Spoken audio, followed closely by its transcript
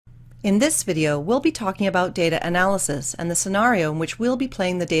In this video, we'll be talking about data analysis and the scenario in which we'll be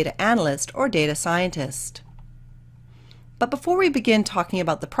playing the data analyst or data scientist. But before we begin talking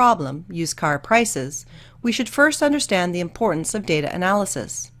about the problem, used car prices, we should first understand the importance of data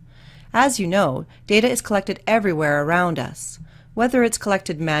analysis. As you know, data is collected everywhere around us, whether it's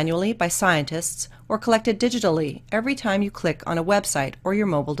collected manually by scientists or collected digitally every time you click on a website or your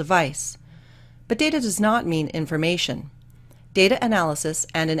mobile device. But data does not mean information. Data analysis,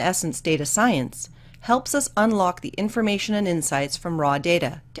 and in essence data science, helps us unlock the information and insights from raw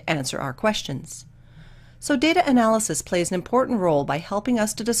data to answer our questions. So data analysis plays an important role by helping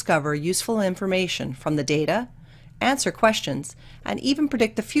us to discover useful information from the data, answer questions, and even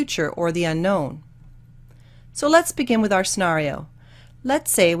predict the future or the unknown. So let's begin with our scenario. Let's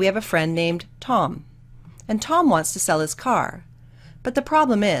say we have a friend named Tom, and Tom wants to sell his car. But the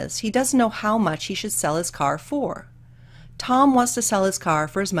problem is, he doesn't know how much he should sell his car for. Tom wants to sell his car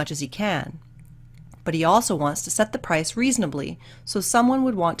for as much as he can, but he also wants to set the price reasonably so someone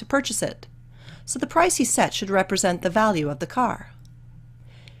would want to purchase it. So the price he sets should represent the value of the car.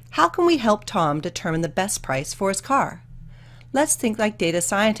 How can we help Tom determine the best price for his car? Let's think like data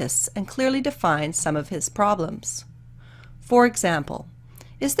scientists and clearly define some of his problems. For example,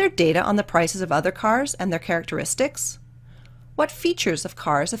 is there data on the prices of other cars and their characteristics? What features of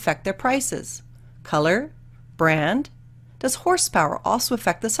cars affect their prices? Color? Brand? Does horsepower also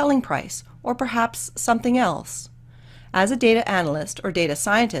affect the selling price, or perhaps something else? As a data analyst or data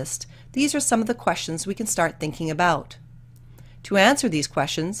scientist, these are some of the questions we can start thinking about. To answer these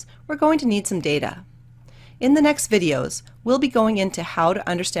questions, we're going to need some data. In the next videos, we'll be going into how to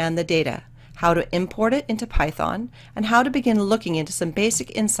understand the data, how to import it into Python, and how to begin looking into some basic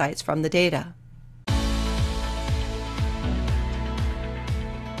insights from the data.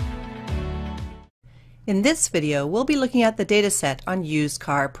 In this video, we'll be looking at the dataset on used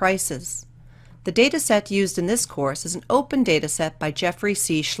car prices. The dataset used in this course is an open dataset by Jeffrey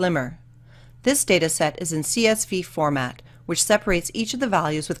C. Schlimmer. This dataset is in CSV format, which separates each of the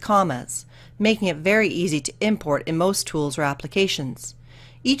values with commas, making it very easy to import in most tools or applications.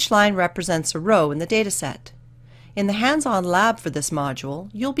 Each line represents a row in the dataset. In the hands-on lab for this module,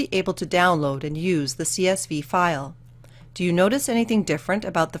 you'll be able to download and use the CSV file. Do you notice anything different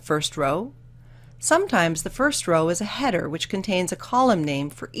about the first row? Sometimes the first row is a header which contains a column name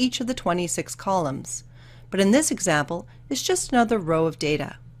for each of the 26 columns, but in this example it's just another row of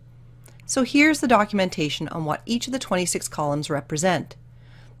data. So here's the documentation on what each of the 26 columns represent.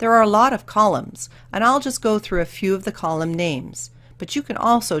 There are a lot of columns, and I'll just go through a few of the column names, but you can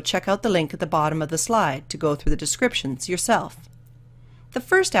also check out the link at the bottom of the slide to go through the descriptions yourself. The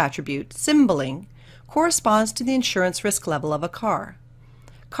first attribute, symboling, corresponds to the insurance risk level of a car.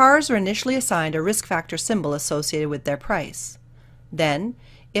 Cars are initially assigned a risk factor symbol associated with their price. Then,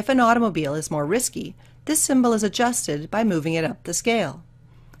 if an automobile is more risky, this symbol is adjusted by moving it up the scale.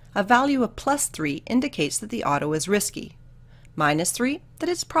 A value of +3 indicates that the auto is risky. -3, that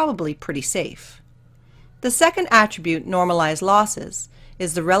it's probably pretty safe. The second attribute, normalized losses,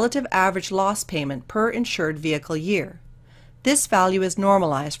 is the relative average loss payment per insured vehicle year. This value is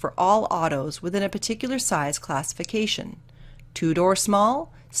normalized for all autos within a particular size classification: two-door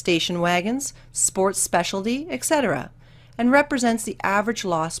small, station wagons, sports specialty, etc., and represents the average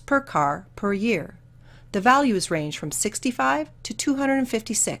loss per car per year. The values range from 65 to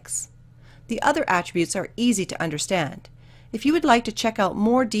 256. The other attributes are easy to understand. If you would like to check out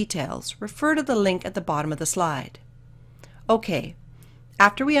more details, refer to the link at the bottom of the slide. Okay,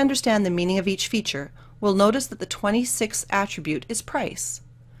 after we understand the meaning of each feature, we'll notice that the 26th attribute is price.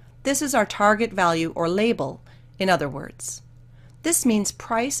 This is our target value or label, in other words. This means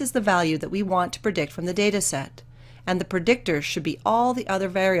price is the value that we want to predict from the dataset, and the predictors should be all the other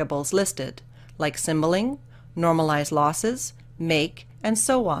variables listed, like symboling, normalized losses, make, and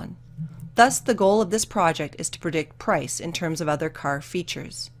so on. Thus, the goal of this project is to predict price in terms of other car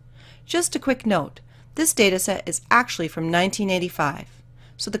features. Just a quick note, this dataset is actually from 1985,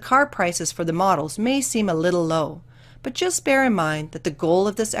 so the car prices for the models may seem a little low, but just bear in mind that the goal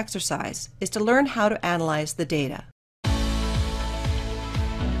of this exercise is to learn how to analyze the data.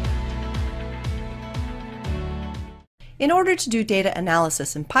 In order to do data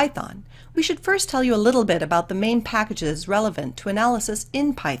analysis in Python, we should first tell you a little bit about the main packages relevant to analysis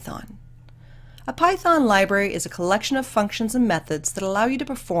in Python. A Python library is a collection of functions and methods that allow you to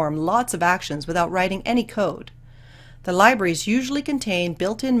perform lots of actions without writing any code. The libraries usually contain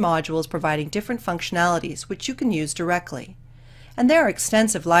built-in modules providing different functionalities which you can use directly. And there are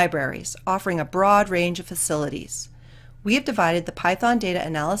extensive libraries offering a broad range of facilities. We have divided the Python data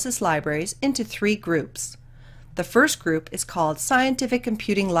analysis libraries into 3 groups. The first group is called Scientific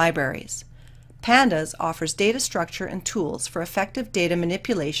Computing Libraries. Pandas offers data structure and tools for effective data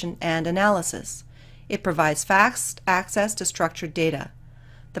manipulation and analysis. It provides fast access to structured data.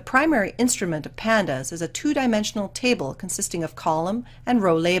 The primary instrument of Pandas is a two-dimensional table consisting of column and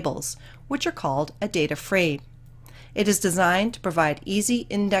row labels, which are called a data frame. It is designed to provide easy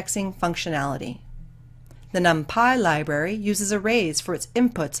indexing functionality. The NumPy library uses arrays for its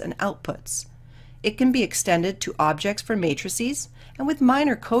inputs and outputs. It can be extended to objects for matrices, and with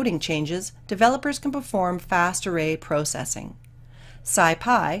minor coding changes, developers can perform fast array processing.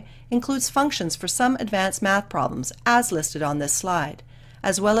 SciPy includes functions for some advanced math problems as listed on this slide,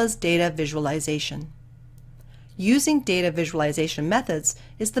 as well as data visualization. Using data visualization methods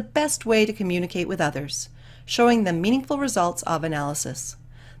is the best way to communicate with others, showing them meaningful results of analysis.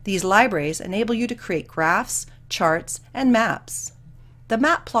 These libraries enable you to create graphs, charts, and maps. The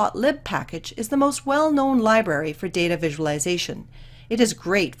matplotlib package is the most well-known library for data visualization. It is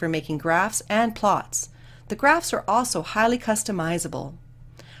great for making graphs and plots. The graphs are also highly customizable.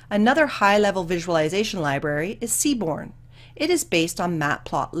 Another high-level visualization library is Seaborn. It is based on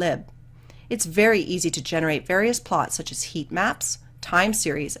matplotlib. It's very easy to generate various plots such as heat maps, time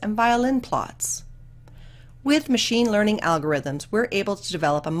series, and violin plots. With machine learning algorithms, we're able to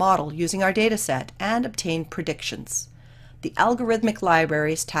develop a model using our dataset and obtain predictions. The algorithmic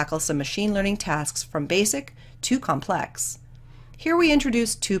libraries tackle some machine learning tasks from basic to complex. Here we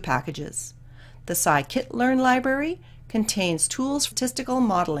introduce two packages. The scikit-learn library contains tools for statistical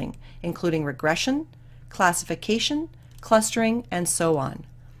modeling, including regression, classification, clustering, and so on.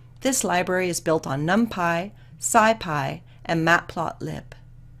 This library is built on NumPy, SciPy, and matplotlib.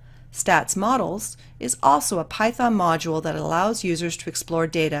 Stats Models is also a Python module that allows users to explore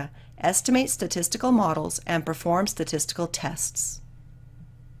data, estimate statistical models, and perform statistical tests.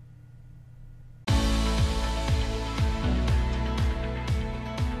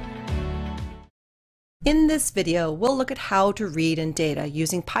 In this video, we'll look at how to read in data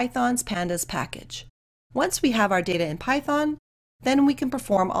using Python's Pandas package. Once we have our data in Python, then we can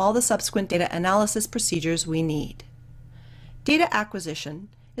perform all the subsequent data analysis procedures we need. Data acquisition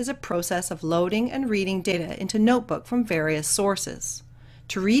is a process of loading and reading data into Notebook from various sources.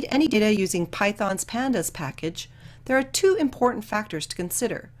 To read any data using Python's Pandas package, there are two important factors to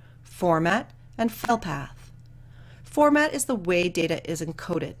consider: format and file path. Format is the way data is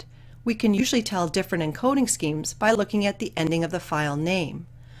encoded. We can usually tell different encoding schemes by looking at the ending of the file name.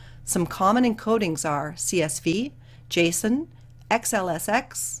 Some common encodings are CSV, JSON,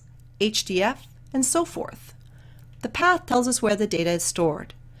 XLSX, HDF, and so forth. The path tells us where the data is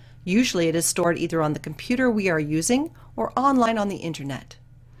stored. Usually it is stored either on the computer we are using or online on the internet.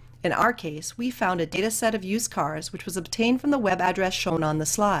 In our case, we found a data set of used cars which was obtained from the web address shown on the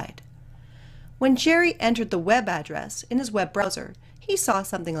slide. When Jerry entered the web address in his web browser, he saw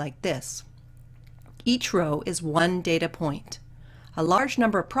something like this. Each row is one data point. A large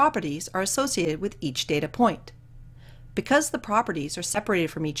number of properties are associated with each data point. Because the properties are separated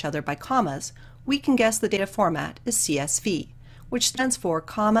from each other by commas, we can guess the data format is CSV, which stands for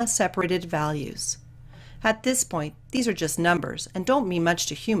comma separated values. At this point, these are just numbers and don't mean much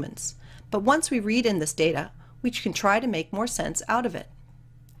to humans, but once we read in this data, we can try to make more sense out of it.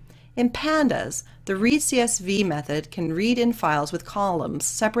 In Pandas, the readCSV method can read in files with columns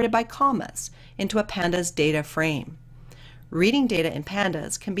separated by commas into a Pandas data frame. Reading data in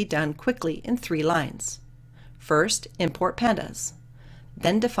Pandas can be done quickly in 3 lines. First, import Pandas.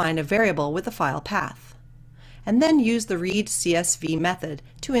 Then define a variable with a file path. And then use the readCSV method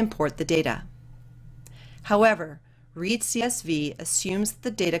to import the data. However, readCSV assumes that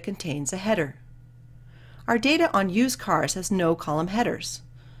the data contains a header. Our data on used cars has no column headers,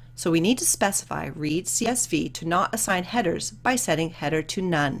 so we need to specify readCSV to not assign headers by setting header to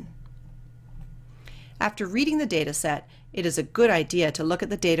none. After reading the data set, it is a good idea to look at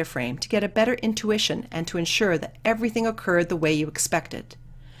the data frame to get a better intuition and to ensure that everything occurred the way you expected.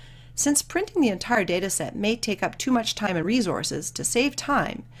 Since printing the entire data set may take up too much time and resources, to save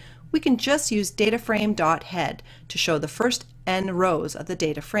time, we can just use dataframe.head to show the first n rows of the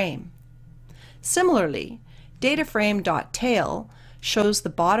data frame. Similarly, dataframe.tail shows the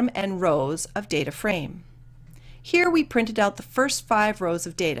bottom n rows of data frame. Here we printed out the first 5 rows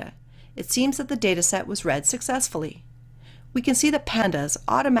of data. It seems that the dataset was read successfully. We can see that Pandas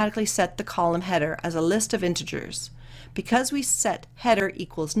automatically set the column header as a list of integers, because we set header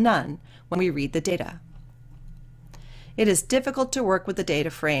equals none when we read the data. It is difficult to work with the data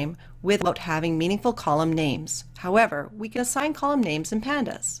frame without having meaningful column names. However, we can assign column names in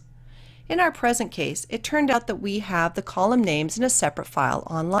Pandas. In our present case, it turned out that we have the column names in a separate file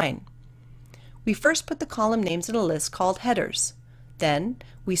online. We first put the column names in a list called headers. Then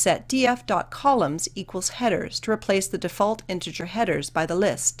we set df.columns equals headers to replace the default integer headers by the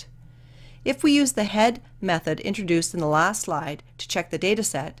list. If we use the head method introduced in the last slide to check the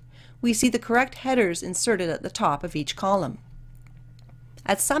dataset, we see the correct headers inserted at the top of each column.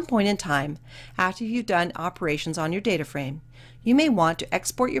 At some point in time, after you've done operations on your data frame, you may want to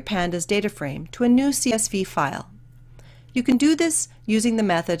export your Pandas data frame to a new CSV file. You can do this using the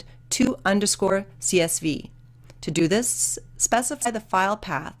method to_CSV. To do this, specify the file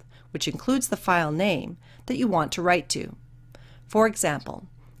path, which includes the file name, that you want to write to. For example,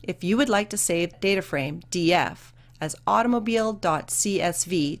 if you would like to save data frame df as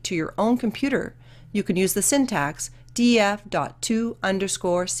automobile.csv to your own computer, you can use the syntax df.to_CSV.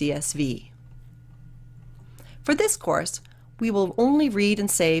 For this course, we will only read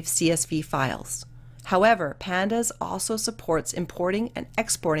and save CSV files. However, Pandas also supports importing and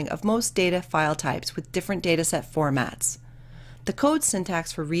exporting of most data file types with different dataset formats. The code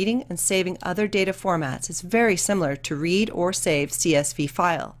syntax for reading and saving other data formats is very similar to read or save CSV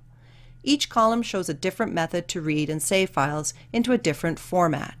file. Each column shows a different method to read and save files into a different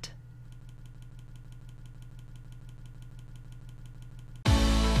format.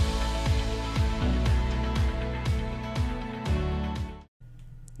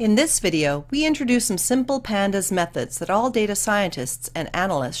 In this video, we introduce some simple Pandas methods that all data scientists and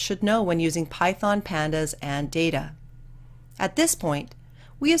analysts should know when using Python, Pandas, and data. At this point,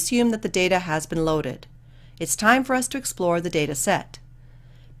 we assume that the data has been loaded. It's time for us to explore the data set.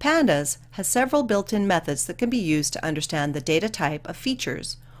 Pandas has several built-in methods that can be used to understand the data type of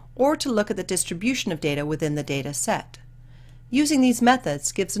features or to look at the distribution of data within the data set. Using these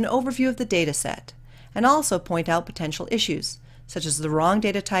methods gives an overview of the data set and also point out potential issues, such as the wrong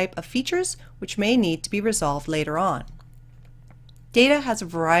data type of features which may need to be resolved later on. Data has a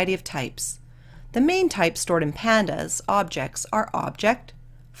variety of types. The main types stored in Pandas objects are object,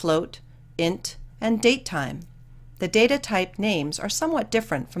 float, int, and datetime. The data type names are somewhat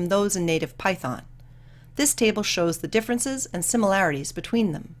different from those in native Python. This table shows the differences and similarities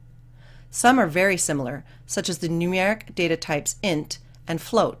between them. Some are very similar, such as the numeric data types int and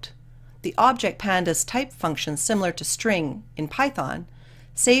float. The object Pandas type function similar to string in Python,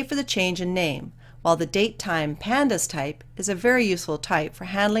 save for the change in name, while the datetime Pandas type is a very useful type for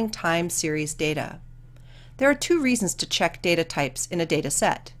handling time series data. There are two reasons to check data types in a data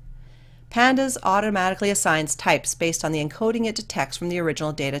set. Pandas automatically assigns types based on the encoding it detects from the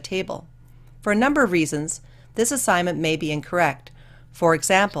original data table. For a number of reasons, this assignment may be incorrect. For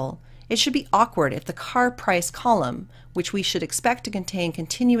example, it should be awkward if the car price column, which we should expect to contain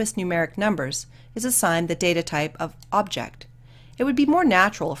continuous numeric numbers, is assigned the data type of object. It would be more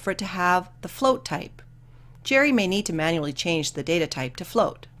natural for it to have the float type. Jerry may need to manually change the data type to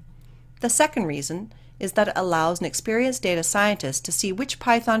float. The second reason is that it allows an experienced data scientist to see which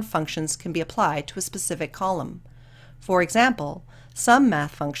Python functions can be applied to a specific column. For example, some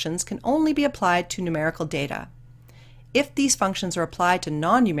math functions can only be applied to numerical data. If these functions are applied to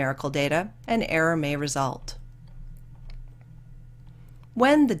non-numerical data, an error may result.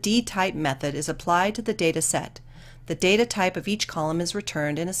 When the dtype method is applied to the data set, the data type of each column is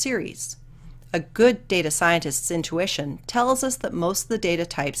returned in a series. A good data scientist's intuition tells us that most of the data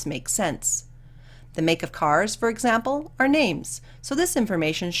types make sense. The make of cars, for example, are names, so this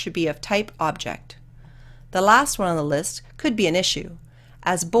information should be of type object. The last one on the list could be an issue.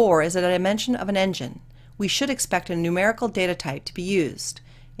 As bore is a dimension of an engine, we should expect a numerical data type to be used.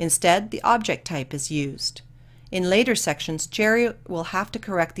 Instead, the object type is used. In later sections, Jerry will have to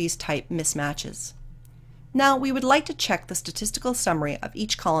correct these type mismatches. Now, we would like to check the statistical summary of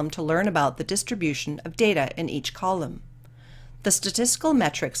each column to learn about the distribution of data in each column. The statistical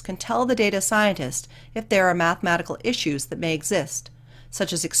metrics can tell the data scientist if there are mathematical issues that may exist,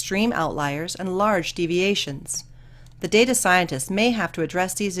 such as extreme outliers and large deviations. The data scientist may have to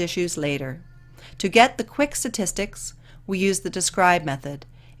address these issues later. To get the quick statistics, we use the describe method.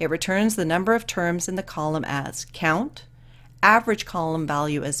 It returns the number of terms in the column as count, average column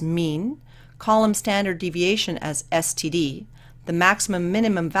value as mean, column standard deviation as STD, the maximum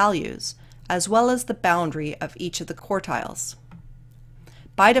minimum values, as well as the boundary of each of the quartiles.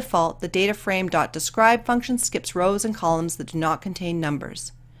 By default, the dataframe.describe function skips rows and columns that do not contain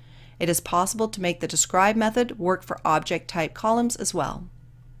numbers. It is possible to make the describe method work for object type columns as well.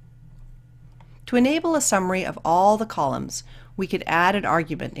 To enable a summary of all the columns, we could add an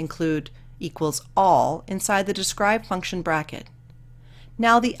argument include equals all inside the describe function bracket.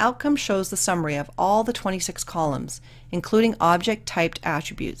 Now the outcome shows the summary of all the 26 columns, including object typed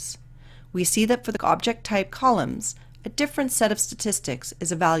attributes. We see that for the object type columns, a different set of statistics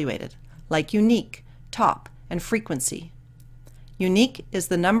is evaluated, like unique, top, and frequency. Unique is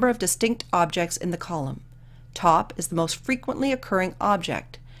the number of distinct objects in the column. Top is the most frequently occurring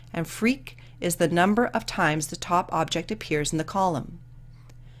object, and freq is the number of times the top object appears in the column.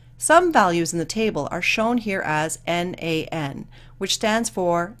 Some values in the table are shown here as NaN, which stands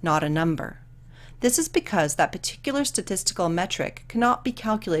for not a number. This is because that particular statistical metric cannot be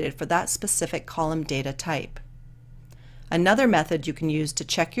calculated for that specific column data type. Another method you can use to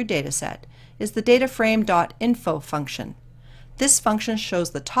check your dataset is the dataframe.info function. This function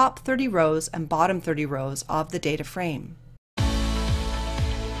shows the top 30 rows and bottom 30 rows of the data frame.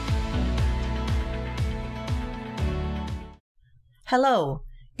 Hello!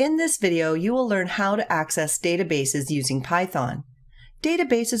 In this video, you will learn how to access databases using Python.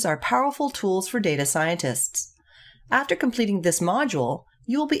 Databases are powerful tools for data scientists. After completing this module,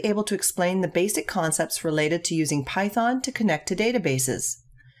 you will be able to explain the basic concepts related to using Python to connect to databases.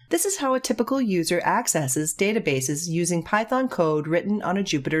 This is how a typical user accesses databases using Python code written on a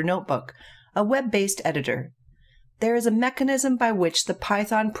Jupyter notebook, a web-based editor. There is a mechanism by which the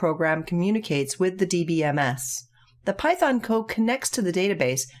Python program communicates with the DBMS. The Python code connects to the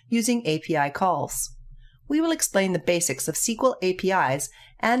database using API calls. We will explain the basics of SQL APIs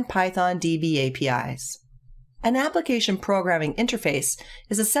and Python DB APIs. An application programming interface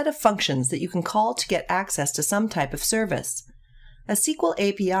is a set of functions that you can call to get access to some type of service. A SQL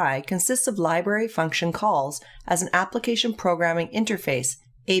API consists of library function calls as an application programming interface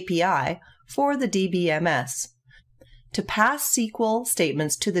API for the DBMS. To pass SQL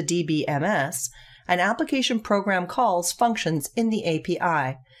statements to the DBMS, an application program calls functions in the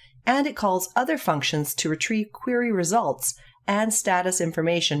API, and it calls other functions to retrieve query results and status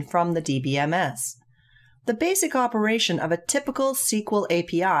information from the DBMS. The basic operation of a typical SQL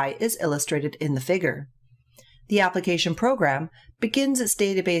API is illustrated in the figure. The application program begins its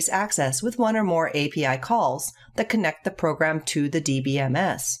database access with one or more API calls that connect the program to the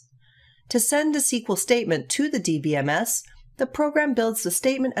DBMS. To send a SQL statement to the DBMS, the program builds the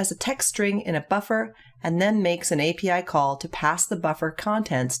statement as a text string in a buffer and then makes an API call to pass the buffer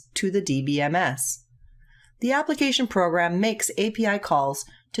contents to the DBMS. The application program makes API calls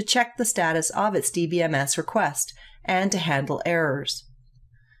to check the status of its DBMS request and to handle errors.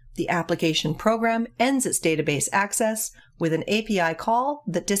 The application program ends its database access with an API call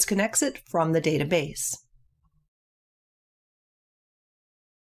that disconnects it from the database.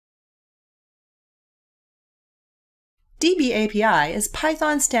 DB API is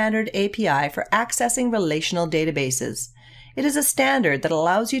Python's standard API for accessing relational databases. It is a standard that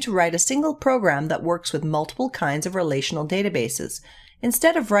allows you to write a single program that works with multiple kinds of relational databases,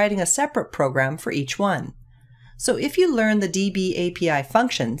 instead of writing a separate program for each one. So if you learn the DB API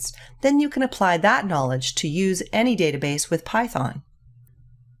functions, then you can apply that knowledge to use any database with Python.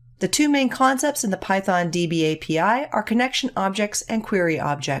 The two main concepts in the Python DB API are connection objects and query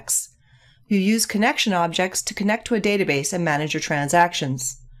objects. You use connection objects to connect to a database and manage your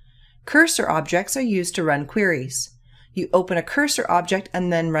transactions. Cursor objects are used to run queries. You open a cursor object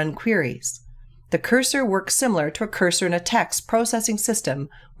and then run queries. The cursor works similar to a cursor in a text processing system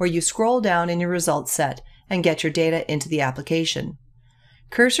where you scroll down in your results set and get your data into the application.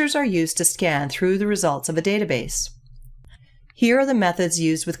 Cursors are used to scan through the results of a database. Here are the methods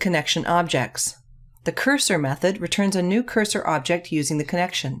used with connection objects. The cursor method returns a new cursor object using the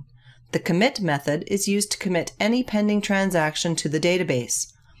connection. The commit method is used to commit any pending transaction to the database.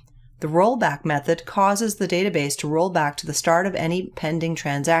 The rollback method causes the database to roll back to the start of any pending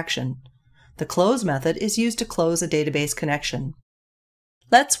transaction. The close method is used to close a database connection.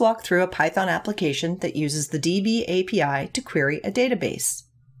 Let's walk through a Python application that uses the DB API to query a database.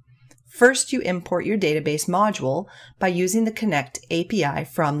 First, you import your database module by using the connect API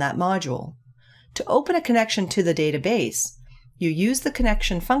from that module. To open a connection to the database, you use the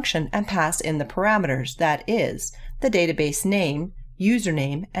connection function and pass in the parameters, that is, the database name,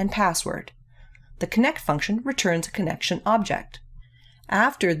 username, and password. The connect function returns a connection object.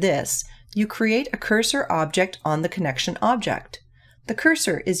 After this, you create a cursor object on the connection object. The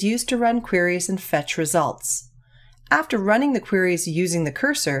cursor is used to run queries and fetch results. After running the queries using the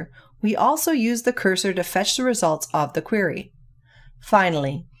cursor, we also use the cursor to fetch the results of the query.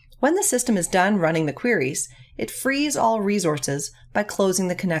 Finally, when the system is done running the queries, it frees all resources by closing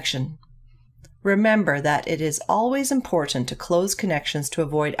the connection. Remember that it is always important to close connections to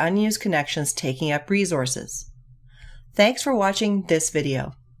avoid unused connections taking up resources. Thanks for watching this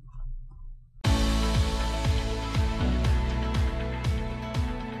video.